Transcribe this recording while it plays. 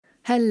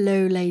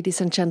Hello, ladies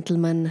and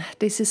gentlemen.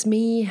 This is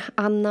me,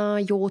 Anna,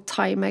 your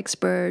time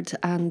expert,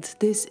 and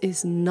this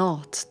is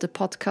not the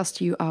podcast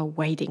you are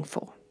waiting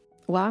for.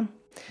 Well,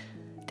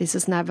 this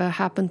has never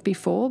happened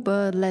before,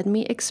 but let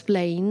me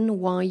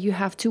explain why you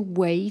have to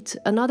wait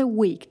another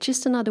week,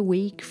 just another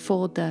week,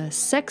 for the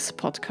sex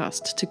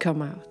podcast to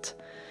come out,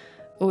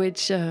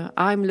 which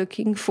I'm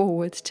looking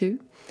forward to.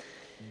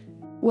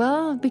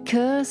 Well,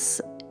 because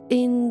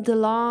in the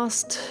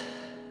last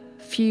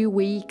few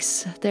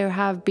weeks there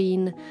have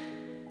been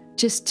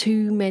just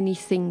too many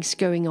things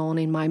going on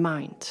in my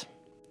mind.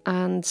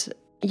 And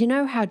you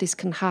know how this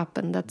can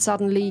happen, that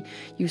suddenly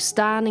you're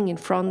standing in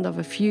front of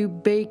a few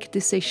big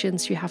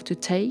decisions you have to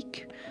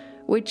take,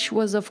 which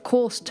was of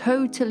course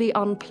totally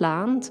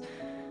unplanned,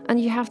 and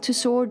you have to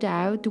sort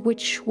out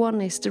which one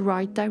is the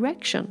right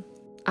direction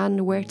and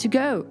where to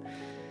go.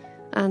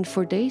 And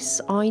for this,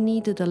 I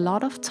needed a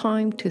lot of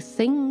time to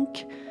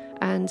think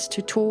and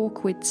to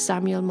talk with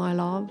Samuel, my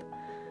love.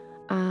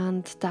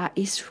 And that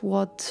is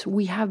what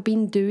we have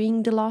been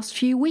doing the last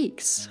few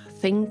weeks,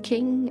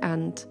 thinking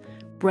and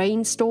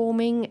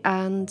brainstorming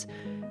and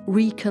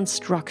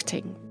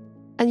reconstructing.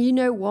 And you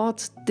know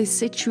what? This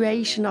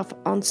situation of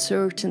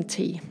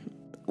uncertainty,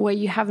 where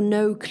you have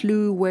no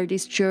clue where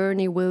this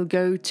journey will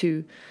go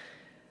to,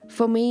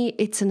 for me,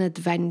 it's an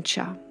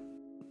adventure.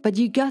 But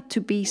you got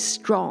to be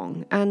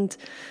strong, and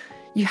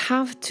you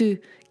have to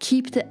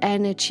keep the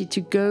energy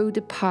to go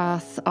the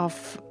path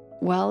of,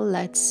 well,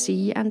 let's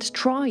see and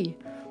try.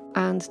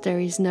 And there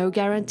is no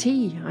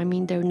guarantee. I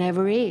mean, there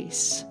never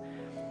is.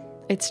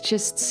 It's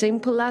just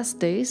simple as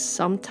this.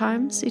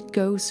 Sometimes it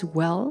goes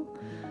well,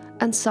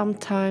 and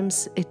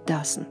sometimes it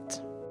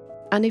doesn't.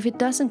 And if it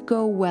doesn't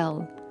go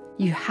well,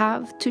 you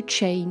have to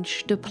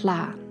change the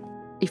plan,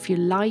 if you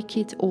like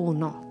it or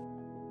not.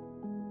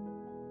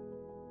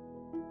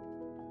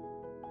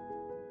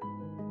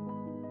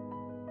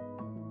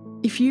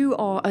 If you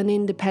are an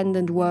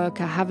independent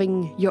worker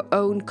having your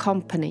own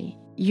company,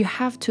 you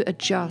have to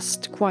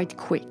adjust quite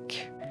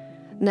quick.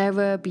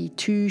 Never be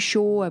too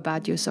sure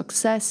about your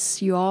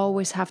success. You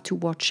always have to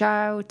watch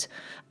out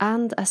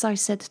and, as I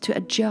said, to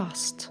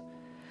adjust.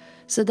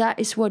 So that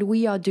is what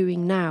we are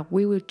doing now.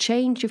 We will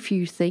change a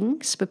few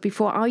things, but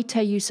before I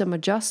tell you some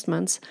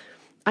adjustments,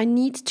 I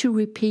need to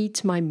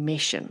repeat my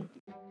mission.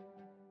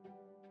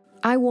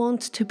 I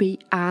want to be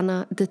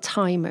Anna, the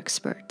time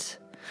expert.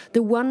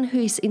 The one who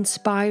is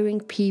inspiring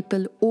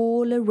people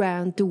all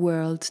around the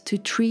world to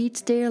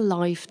treat their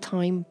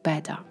lifetime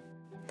better.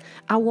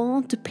 I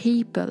want the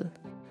people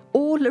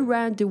all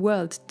around the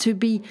world to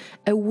be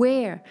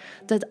aware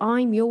that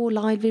I'm your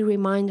lively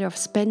reminder of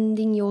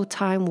spending your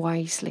time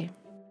wisely.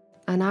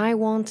 And I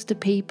want the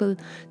people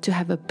to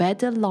have a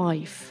better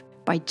life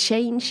by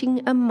changing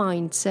a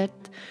mindset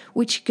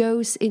which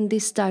goes in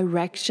this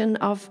direction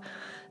of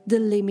the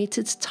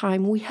limited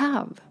time we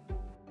have.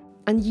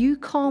 And you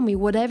call me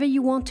whatever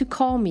you want to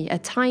call me, a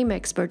time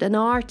expert, an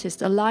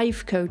artist, a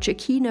life coach, a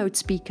keynote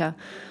speaker,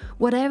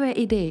 whatever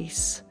it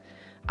is.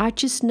 I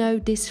just know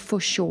this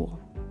for sure.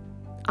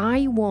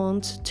 I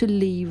want to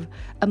leave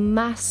a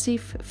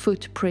massive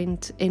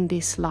footprint in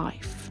this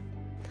life.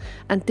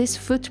 And this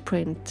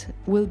footprint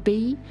will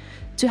be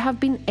to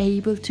have been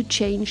able to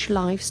change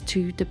lives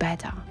to the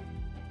better.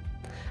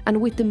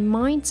 And with the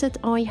mindset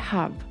I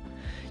have,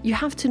 you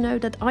have to know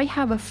that I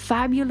have a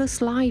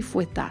fabulous life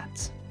with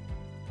that.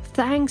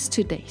 Thanks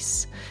to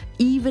this,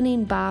 even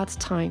in bad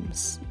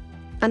times.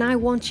 And I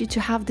want you to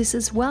have this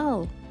as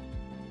well.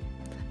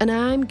 And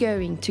I'm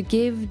going to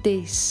give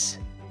this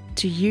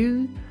to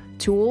you,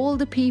 to all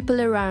the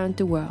people around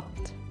the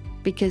world,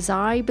 because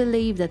I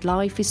believe that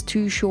life is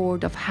too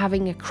short of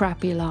having a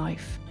crappy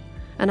life.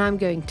 And I'm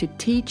going to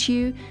teach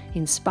you,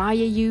 inspire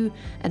you,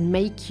 and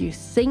make you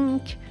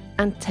think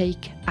and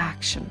take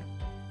action.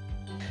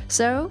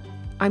 So,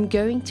 I'm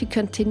going to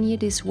continue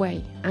this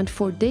way, and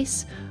for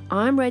this,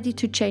 I'm ready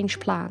to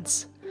change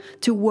plans,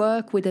 to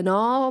work with an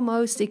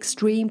almost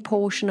extreme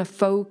portion of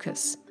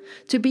focus,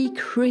 to be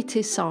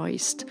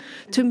criticized,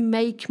 to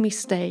make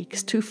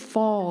mistakes, to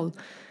fall,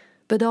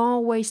 but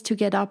always to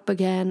get up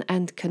again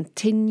and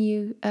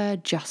continue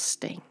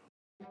adjusting.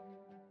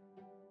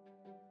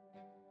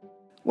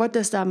 What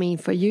does that mean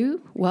for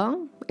you?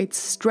 Well, it's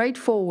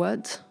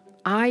straightforward.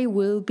 I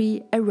will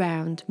be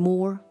around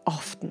more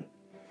often.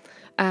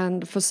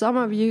 And for some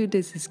of you,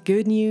 this is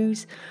good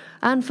news,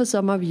 and for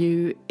some of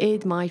you,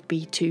 it might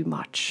be too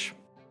much.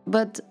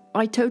 But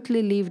I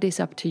totally leave this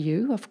up to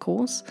you, of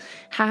course,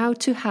 how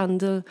to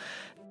handle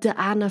the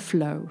Anna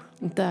flow,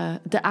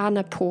 the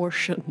Anna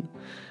portion.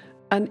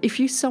 And if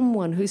you're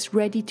someone who's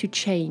ready to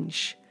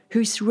change,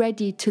 who's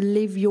ready to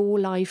live your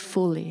life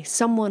fully,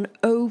 someone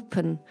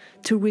open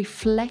to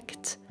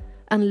reflect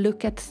and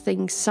look at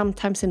things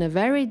sometimes in a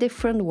very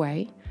different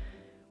way,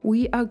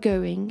 we are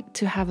going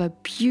to have a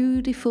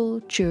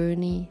beautiful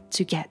journey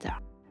together.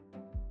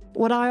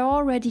 What I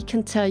already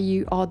can tell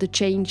you are the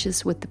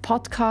changes with the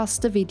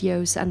podcast, the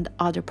videos, and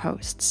other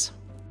posts.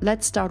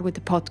 Let's start with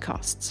the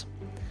podcasts.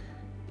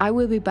 I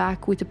will be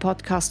back with the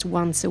podcast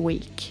once a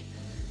week.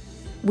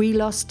 We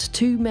lost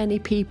too many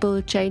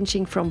people,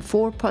 changing from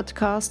 4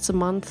 podcasts a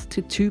month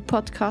to 2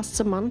 podcasts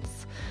a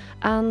month.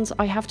 And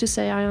I have to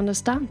say, I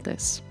understand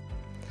this.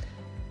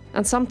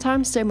 And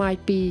sometimes there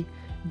might be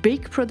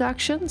big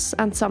productions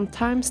and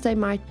sometimes they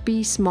might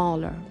be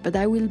smaller. But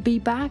I will be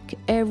back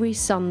every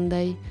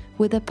Sunday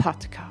with a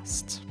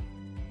podcast.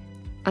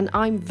 And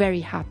I'm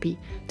very happy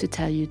to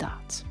tell you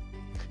that.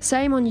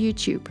 Same on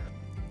YouTube.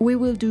 We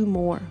will do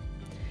more.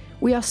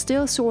 We are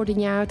still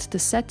sorting out the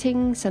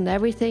settings and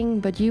everything,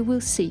 but you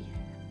will see.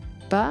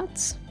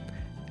 But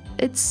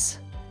it's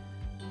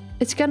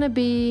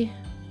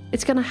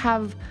gonna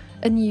have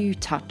a new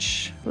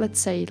touch,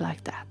 let's say it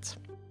like that.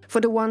 For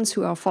the ones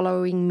who are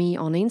following me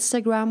on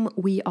Instagram,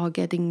 we are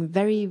getting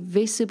very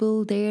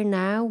visible there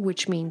now,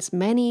 which means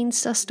many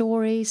Insta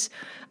stories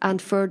and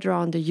further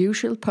on the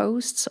usual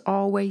posts,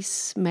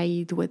 always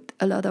made with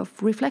a lot of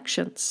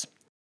reflections.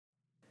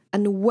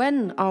 And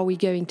when are we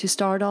going to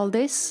start all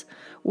this?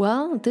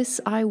 Well,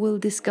 this I will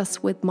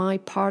discuss with my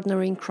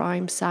partner in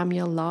crime,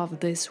 Samuel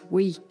Love, this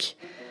week.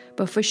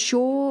 But for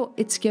sure,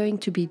 it's going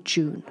to be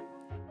June.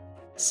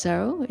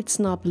 So it's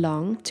not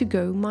long to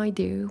go, my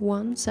dear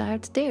ones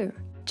out there.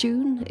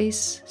 June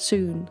is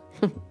soon.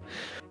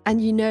 And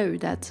you know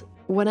that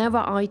whenever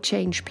I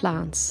change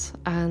plans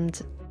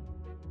and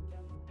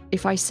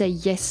if I say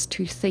yes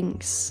to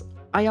things,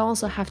 I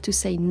also have to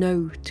say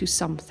no to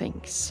some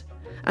things.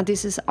 And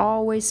this has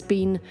always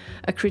been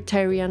a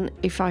criterion.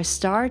 If I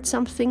start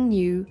something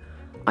new,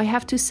 I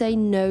have to say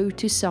no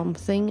to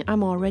something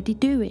I'm already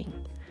doing.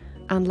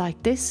 And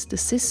like this, the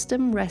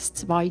system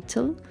rests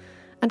vital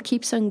and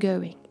keeps on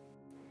going.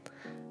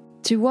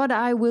 To what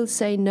I will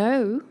say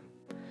no,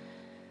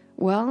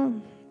 well,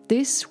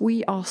 this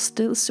we are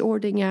still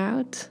sorting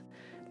out.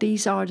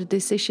 These are the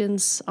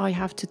decisions I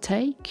have to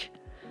take.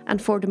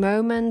 And for the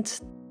moment,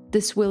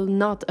 this will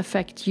not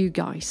affect you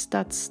guys.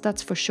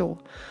 That's for sure.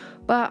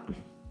 But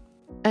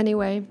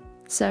anyway,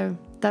 so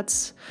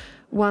that's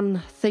one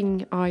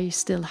thing I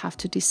still have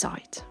to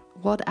decide.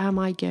 What am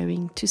I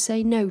going to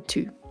say no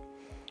to?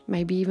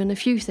 Maybe even a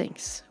few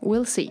things.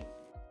 We'll see.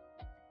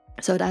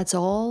 So that's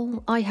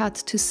all I had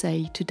to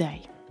say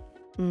today.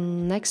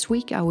 Next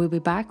week I will be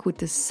back with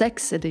the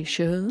sex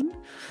edition.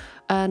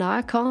 And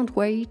I can't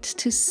wait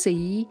to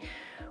see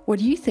what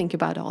you think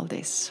about all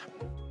this.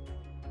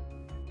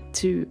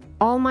 To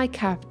all my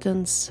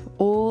captains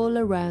all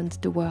around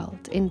the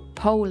world, in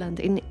Poland,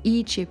 in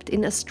Egypt,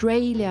 in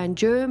Australia, in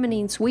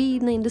Germany, in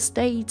Sweden, in the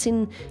States,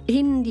 in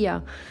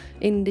India,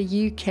 in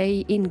the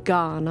UK, in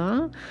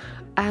Ghana,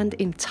 and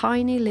in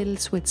tiny little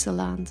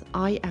Switzerland,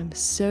 I am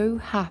so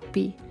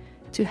happy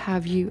to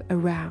have you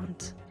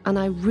around. And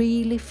I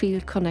really feel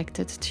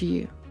connected to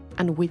you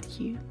and with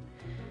you.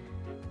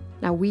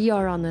 Now we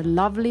are on a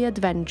lovely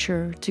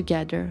adventure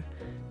together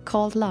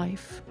called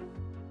life.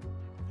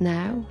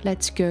 Now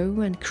let's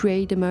go and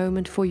create a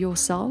moment for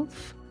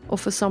yourself or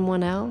for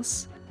someone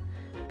else,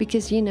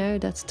 because you know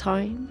that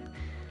time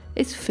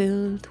is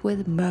filled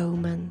with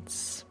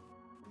moments.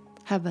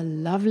 Have a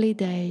lovely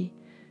day.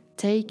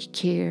 Take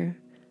care.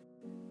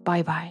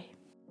 Bye bye.